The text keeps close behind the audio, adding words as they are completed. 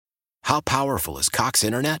How powerful is Cox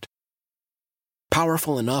Internet?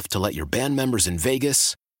 Powerful enough to let your band members in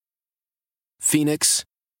Vegas, Phoenix,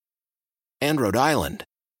 and Rhode Island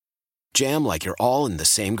jam like you're all in the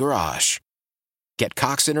same garage. Get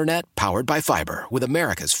Cox Internet powered by fiber with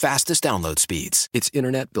America's fastest download speeds. It's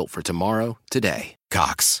internet built for tomorrow, today.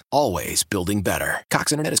 Cox, always building better.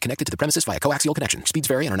 Cox Internet is connected to the premises via coaxial connection. Speeds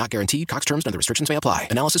vary and are not guaranteed. Cox terms and other restrictions may apply.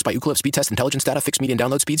 Analysis by Ookla Speed Test Intelligence Data. Fixed median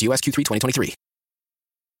download speeds. US Q3 2023.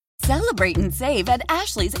 Celebrate and save at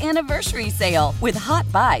Ashley's Anniversary Sale. With Hot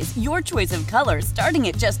Buys, your choice of colors starting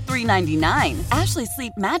at just $3.99. Ashley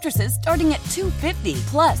Sleep mattresses starting at $2.50.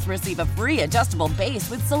 Plus, receive a free adjustable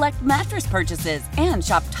base with select mattress purchases. And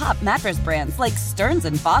shop top mattress brands like Stearns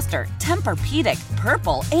 & Foster, Tempur-Pedic,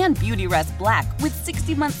 Purple, and Beautyrest Black with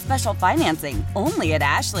 60-month special financing. Only at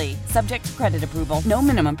Ashley. Subject to credit approval. No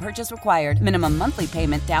minimum purchase required. Minimum monthly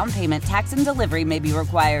payment, down payment, tax, and delivery may be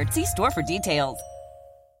required. See store for details.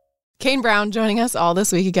 Kane Brown joining us all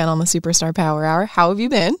this week again on the Superstar Power Hour. How have you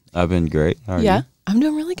been? I've been great. How are you? I'm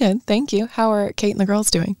doing really good. Thank you. How are Kate and the girls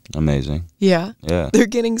doing? Amazing. Yeah. Yeah. They're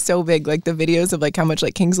getting so big. Like the videos of like how much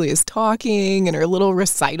like Kingsley is talking and her little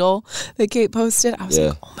recital that Kate posted. I was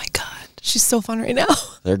like, oh my God, she's so fun right now.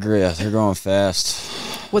 They're great. They're going fast.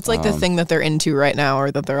 What's like the thing that they're into right now or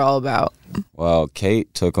that they're all about? Well,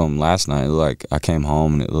 Kate took them last night. It looked like I came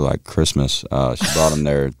home and it looked like Christmas. She bought them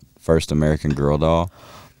their first American Girl doll.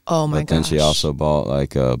 Oh my gosh. But then she also bought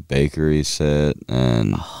like a bakery set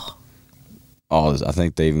and all this. I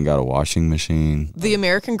think they even got a washing machine. The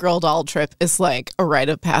American Girl doll trip is like a rite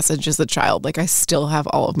of passage as a child. Like I still have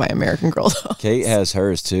all of my American Girl dolls. Kate has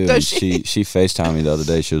hers too. Does she? She FaceTimed me the other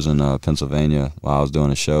day. She was in Pennsylvania while I was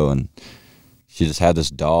doing a show and she just had this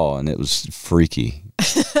doll and it was freaky.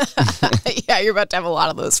 Yeah, you're about to have a lot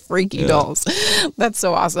of those freaky dolls. That's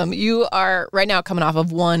so awesome. You are right now coming off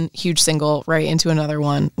of one huge single right into another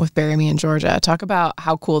one with Bury Me in Georgia. Talk about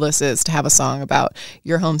how cool this is to have a song about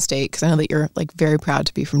your home state, because I know that you're like very proud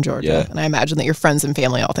to be from Georgia, and I imagine that your friends and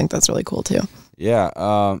family all think that's really cool too.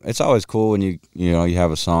 Yeah, it's always cool when you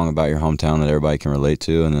have a song about your hometown that everybody can relate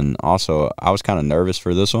to, and then also I was kind of nervous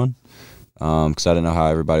for this one because I didn't know how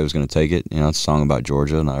everybody was going to take it. You know, it's a song about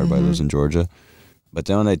Georgia, not everybody lives in Georgia. But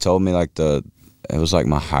then when they told me like it was like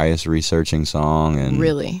my highest researching song and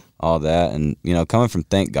really all that, and coming from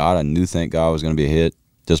Thank God, I knew Thank God was going to be a hit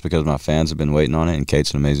just because my fans have been waiting on it, and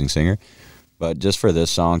Kate's an amazing singer. But just for this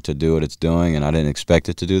song to do what it's doing, and I didn't expect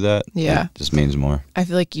it to do that, it just means more. I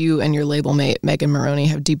feel like you and your label mate, Megan Maroney,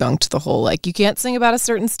 have debunked the whole, like, you can't sing about a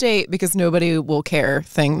certain state because nobody will care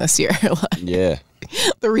thing this year. Yeah.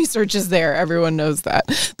 The research is there. Everyone knows that.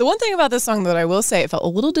 The one thing about this song that I will say, it felt a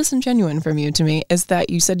little disingenuous from you to me, is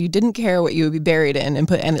that you said you didn't care what you would be buried in and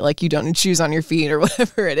put any, like, you don't need shoes on your feet or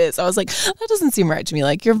whatever it is. I was like, that doesn't seem right to me.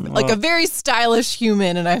 Like, you're like a very stylish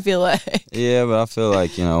human, and I feel like... Yeah, but I feel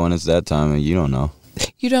like, when it's that time, you don't know.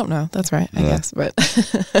 You don't know. That's right, I guess. But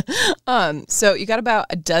so you got about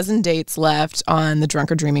a dozen dates left on the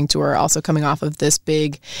Drunk or Dreaming tour, also coming off of this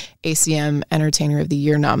big ACM Entertainer of the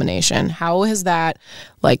Year nomination. How has that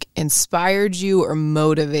inspired you or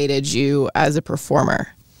motivated you as a performer?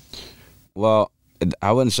 Well,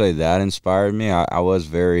 I wouldn't say that inspired me. I was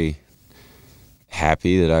very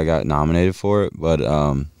happy that I got nominated for it, but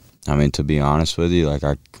to be honest with you,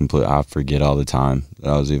 I forget all the time that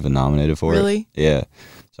I was even nominated for it. Really? Yeah.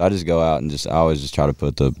 So I just go out and I always just try to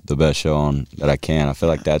put the best show on that I can. I feel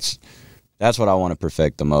like that's what I want to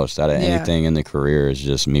perfect the most out of anything in the career is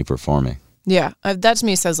just me performing. Yeah. That to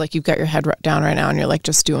me says you've got your head down right now and you're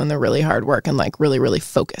just doing the really hard work and really, really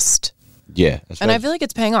focused. Yeah. And I feel like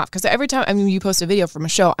it's paying off because every time you post a video from a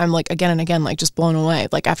show, I'm again and again, just blown away.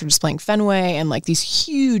 After just playing Fenway and these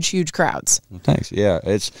huge, huge crowds. Well, thanks. Yeah.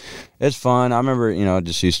 It's fun. I remember, I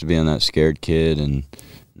just used to being that scared kid, and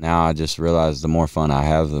now I just realize the more fun I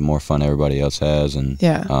have, the more fun everybody else has. And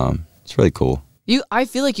it's really cool. I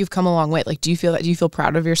feel like you've come a long way. Do you feel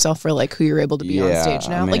proud of yourself for who you're able to be on stage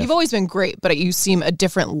now? You've always been great, but you seem a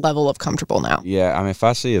different level of comfortable now. Yeah. If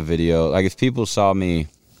I see a video, if people saw me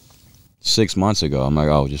 6 months ago, I'm like,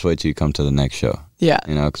 oh, just wait till you come to the next show. Yeah.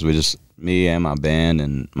 Because me and my band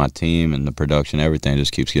and my team and the production, everything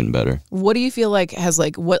just keeps getting better. What do you feel has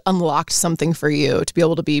what unlocked something for you to be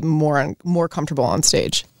able to be more comfortable on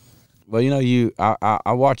stage? Well,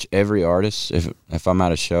 I watch every artist. If I'm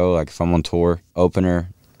at a show, if I'm on tour, opener,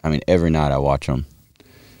 every night I watch them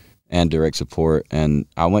and direct support. And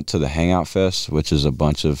I went to the Hangout Fest, which is a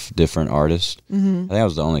bunch of different artists. Mm-hmm. I think I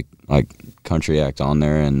was the only country act on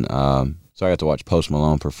there, and so I got to watch Post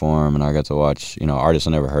Malone perform, and I got to watch artists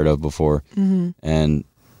I never heard of before, and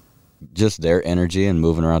just their energy and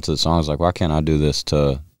moving around to the songs. Why can't I do this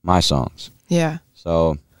to my songs? Yeah.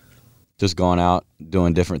 So just going out,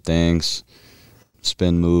 doing different things,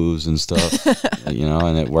 spin moves and stuff,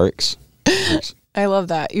 and it works. I love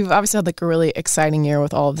that. You've obviously had like a really exciting year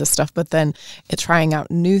with all of this stuff, but then trying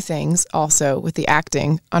out new things also with the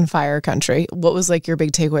acting on Fire Country. What was like your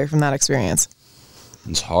big takeaway from that experience?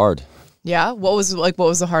 It's hard. Yeah? What was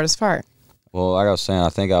the hardest part? Well, like I was saying, I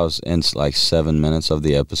think I was in like 7 minutes of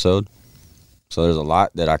the episode. So there's a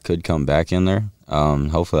lot that I could come back in there.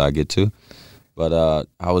 Hopefully I get to. But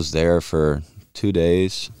I was there for 2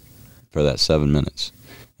 days for that 7 minutes.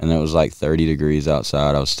 And it was like 30 degrees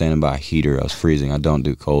outside. I was standing by a heater. I was freezing. I don't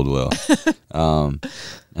do cold well.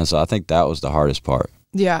 And so I think that was the hardest part.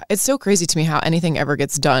 Yeah, it's so crazy to me how anything ever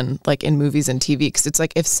gets done, like in movies and TV. Because it's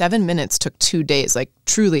like if 7 minutes took 2 days, like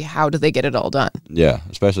truly, how do they get it all done? Yeah,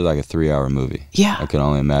 especially like a 3-hour movie. Yeah. I can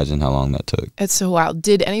only imagine how long that took. It's so wild.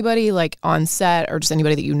 Did anybody like on set or just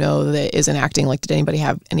anybody that you know that isn't acting, like did anybody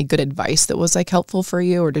have any good advice that was like helpful for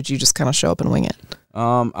you, or did you just kind of show up and wing it?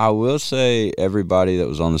 I will say everybody that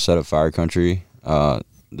was on the set of Fire Country,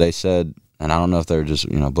 they said, and I don't know if they were just,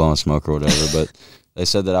 blowing smoke or whatever, but they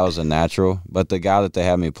said that I was a natural. But the guy that they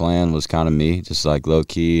had me playing was kind of me, just like low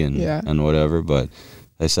key and whatever. But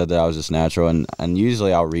they said that I was just natural. And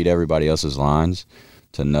usually I'll read everybody else's lines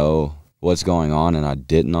to know what's going on, and I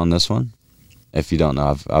didn't on this one. If you don't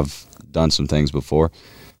know, I've done some things before.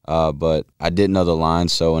 But I didn't know the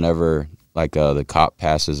lines, so whenever the cop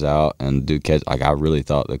passes out and dude catch, I really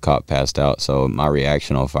thought the cop passed out. So my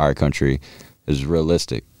reaction on Fire Country is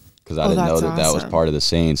realistic because I didn't know that was part of the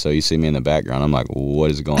scene. So you see me in the background, I'm like,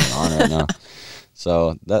 what is going on right now?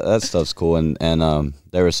 So that stuff's cool. And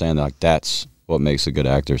they were saying that that's what makes a good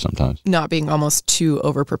actor sometimes. Not being almost too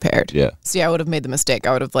over-prepared. Yeah. See, I would have made the mistake.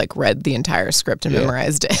 I would have read the entire script and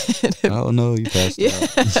memorized it. Oh, no, you passed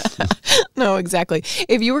out. No, exactly.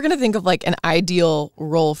 If you were going to think of an ideal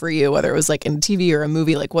role for you, whether it was in TV or a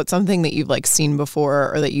movie, what's something that you've seen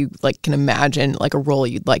before or that you can imagine a role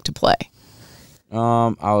you'd like to play?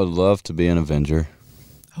 I would love to be an Avenger.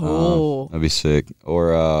 Oh. That'd be sick.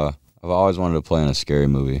 Or I've always wanted to play in a scary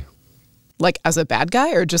movie. As a bad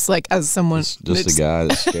guy or just as someone? Just the guy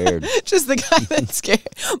that's scared. Just the guy that's scared.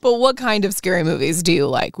 But what kind of scary movies do you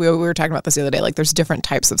like? We were talking about this the other day. there's different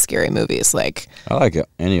types of scary movies. I like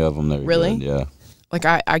any of them that are really good,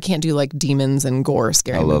 yeah. I can't do demons and gore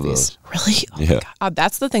scary movies. I love those. Really? Oh yeah. My God.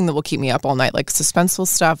 That's the thing that will keep me up all night. Suspenseful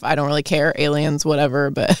stuff. I don't really care. Aliens, whatever.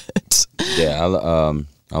 But yeah,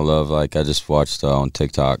 I love I just watched on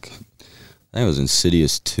TikTok. I think it was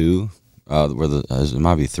Insidious 2. It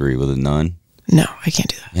might be 3 with a nun. No, I can't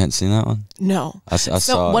do that. You hadn't seen that one? No. I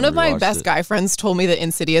saw one of my best guy friends told me that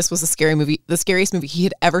Insidious was the scariest movie he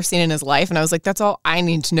had ever seen in his life, and I was like, that's all I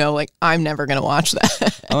need to know. I'm never gonna watch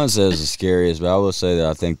that. I wouldn't say it's the scariest, but I will say that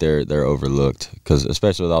I think they're overlooked because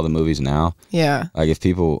especially with all the movies now. Yeah. If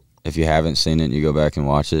you haven't seen it and you go back and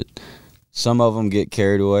watch it, some of them get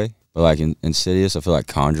carried away. But in Insidious, I feel like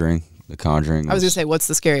The Conjuring. I was gonna say, what's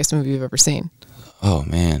the scariest movie you've ever seen? Oh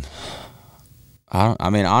man. I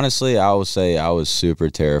mean, honestly, I would say I was super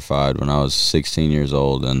terrified when I was 16 years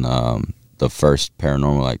old and the first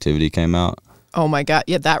Paranormal Activity came out. Oh my God.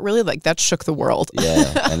 Yeah, that really that shook the world.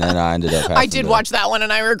 Yeah, and then I ended up I did watch that one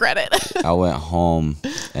and I regret it. I went home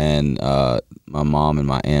and my mom and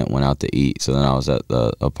my aunt went out to eat, so then I was at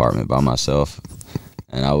the apartment by myself.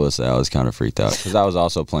 And I will say I was kind of freaked out because I was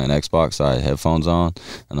also playing Xbox, so I had headphones on,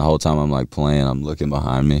 and the whole time I'm playing, I'm looking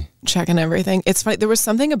behind me. Checking everything. It's funny, there was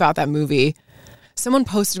something about that movie. Someone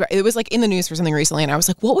posted about it. It was in the news for something recently, and I was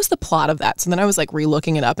like, what was the plot of that? So then I was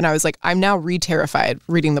re-looking it up, and I was like, I'm now re-terrified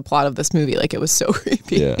reading the plot of this movie. It was so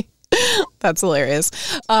creepy. Yeah. That's hilarious.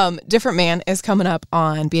 Different Man is coming up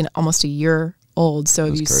on being almost a year old. So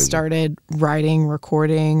have you started writing,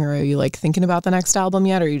 recording, or are you thinking about the next album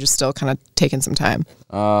yet, or are you just still kind of taking some time?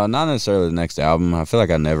 Not necessarily the next album. I feel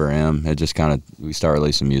like I never am. It just we start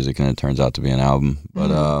releasing music and it turns out to be an album.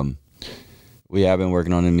 But we have been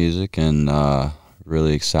working on the music and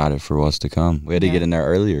really excited for what's to come. We had to get in there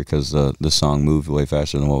earlier because the song moved way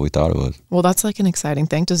faster than what we thought it was. Well, that's an exciting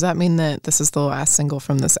thing. Does that mean that this is the last single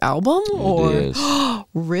from this album? It is.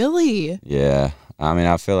 Really? Yeah. I mean,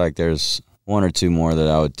 I feel like there's one or two more that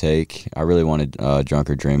I would take. I really wanted Drunk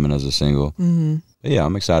or Dreamin' as a single. Mm-hmm. But yeah,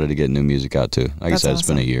 I'm excited to get new music out too. Like I said, It's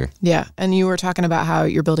been a year. Yeah. And you were talking about how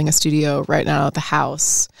you're building a studio right now at the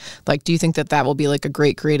house. Do you think that will be a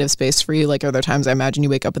great creative space for you? Are there times I imagine you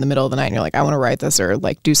wake up in the middle of the night and you're I want to write this or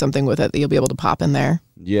do something with it that you'll be able to pop in there?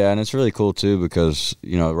 Yeah. And it's really cool too because,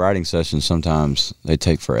 writing sessions sometimes they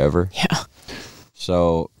take forever. Yeah.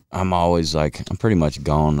 So I'm always like, I'm pretty much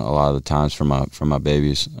gone a lot of the times from my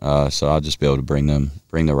babies. So I'll just be able to bring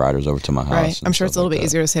the riders over to my house. Right. I'm sure it's a little bit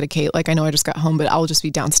easier to say to Kate, like, I know I just got home, but I'll just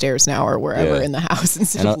be downstairs now or wherever in the house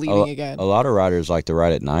instead of leaving again. A lot of riders like to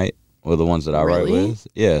ride at night, with the ones that I ride with.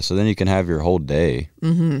 Yeah. So then you can have your whole day.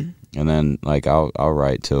 Mm-hmm. And then like I'll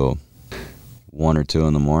ride till 1 or 2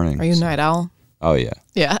 in the morning. Are you a night owl? Oh yeah.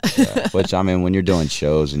 Yeah. Which, I mean, when you're doing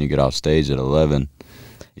shows and you get off stage at 11,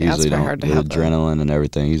 usually don't, with adrenaline and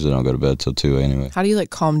everything, usually don't go to bed till 2 anyway. How do you like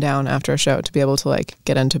calm down after a show to be able to like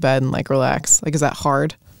get into bed and like relax? Like, is that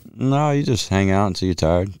hard? No, you just hang out until you're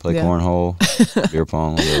tired. Play cornhole, beer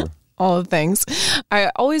pong, whatever. All the things. I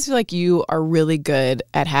always feel like you are really good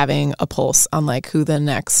at having a pulse on like who the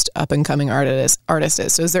next up and coming artist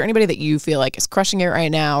is. So is there anybody that you feel like is crushing it right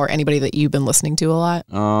now, or anybody that you've been listening to a lot?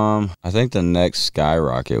 I think the next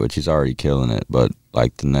Skyrocket, which he's already killing it, but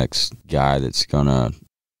like the next guy that's gonna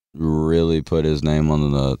really put his name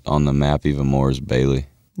on the map even more is Bailey.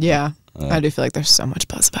 Yeah. I do feel like there's so much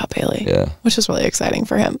buzz about Bailey, which is really exciting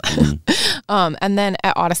for him. Mm-hmm. And then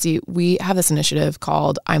at Odyssey, we have this initiative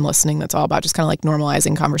called I'm Listening that's all about just kind of like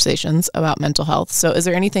normalizing conversations about mental health. So is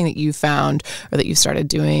there anything that you found or that you started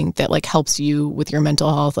doing that like helps you with your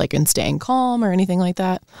mental health, like in staying calm or anything like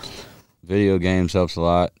that? Video games helps a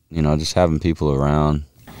lot, just having people around.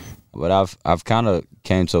 But I've kind of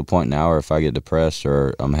came to a point now where if I get depressed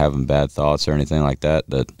or I'm having bad thoughts or anything like that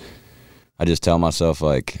I just tell myself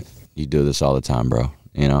like, you do this all the time, bro.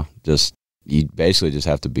 You basically just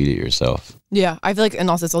have to beat it yourself. Yeah, I feel like, and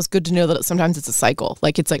also it's good to know that sometimes it's a cycle.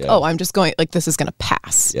 Like it's like, I'm just going, like this is going to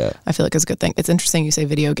pass. Yeah. I feel like it's a good thing. It's interesting you say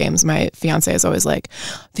video games. My fiance is always like,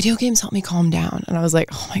 video games help me calm down. And I was like,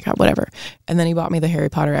 oh my God, whatever. And then he bought me the Harry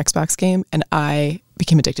Potter Xbox game and I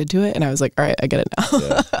became addicted to it. And I was like, all right, I get it now.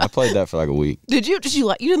 Yeah, I played that for like a week. Did you?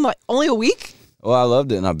 You didn't like only a week? Well, I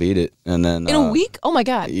loved it and I beat it. And then in a week? Oh my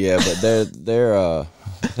God. Yeah, but they're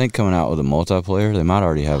I think coming out with a multiplayer. They might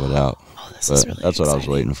already have it out. This is really that's exciting. What I was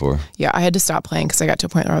waiting for. Yeah, I had to stop playing because I got to a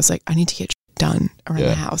point where I was like, I need to get done around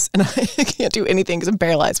the house. And I can't do anything because I'm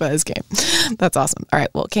paralyzed by this game. That's awesome. All right.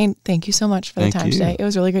 Well, Kane, thank you so much for the time today. It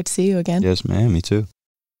was really great to see you again. Yes, ma'am. Me too.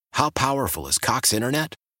 How powerful is Cox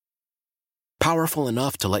Internet? Powerful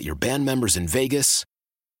enough to let your band members in Vegas,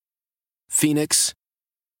 Phoenix,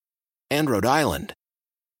 and Rhode Island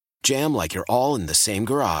jam like you're all in the same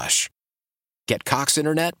garage. Get Cox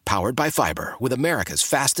Internet powered by fiber with America's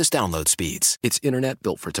fastest download speeds. It's internet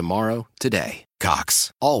built for tomorrow, today.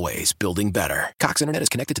 Cox, always building better. Cox Internet is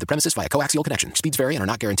connected to the premises via coaxial connection. Speeds vary and are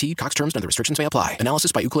not guaranteed. Cox terms and other restrictions may apply.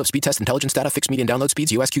 Analysis by Ookla Speed Test Intelligence Data. Fixed median download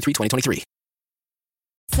speeds. US Q3 2023.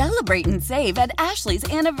 Celebrate and save at Ashley's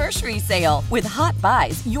Anniversary Sale. With Hot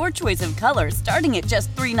Buys, your choice of colors starting at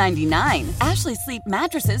just $3.99. Ashley Sleep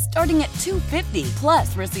mattresses starting at $2.50.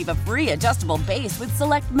 Plus, receive a free adjustable base with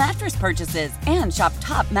select mattress purchases. And shop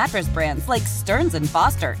top mattress brands like Stearns &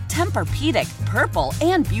 Foster, Tempur-Pedic, Purple,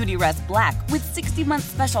 and Beautyrest Black with 60-month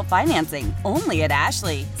special financing. Only at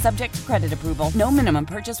Ashley. Subject to credit approval. No minimum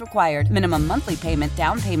purchase required. Minimum monthly payment,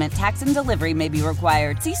 down payment, tax, and delivery may be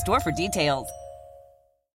required. See store for details.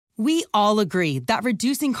 We all agree that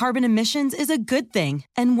reducing carbon emissions is a good thing.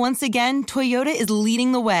 And once again, Toyota is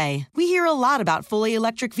leading the way. We hear a lot about fully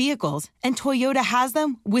electric vehicles, and Toyota has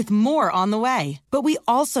them with more on the way. But we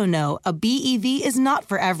also know a BEV is not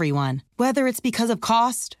for everyone, whether it's because of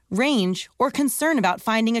cost, range, or concern about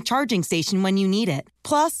finding a charging station when you need it.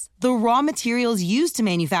 Plus, the raw materials used to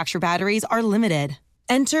manufacture batteries are limited.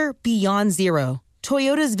 Enter Beyond Zero,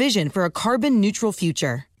 Toyota's vision for a carbon-neutral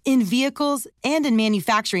future. In vehicles and in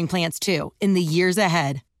manufacturing plants, too, in the years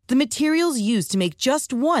ahead. The materials used to make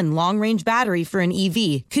just one long-range battery for an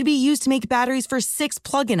EV could be used to make batteries for 6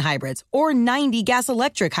 plug-in hybrids or 90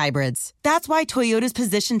 gas-electric hybrids. That's why Toyota's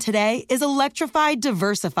position today is electrified,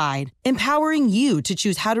 diversified, empowering you to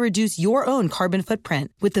choose how to reduce your own carbon footprint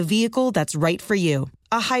with the vehicle that's right for you.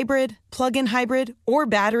 A hybrid, plug-in hybrid, or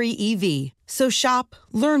battery EV. So shop,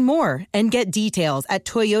 learn more, and get details at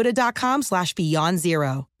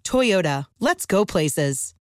toyota.com/beyondzero. Toyota, let's go places.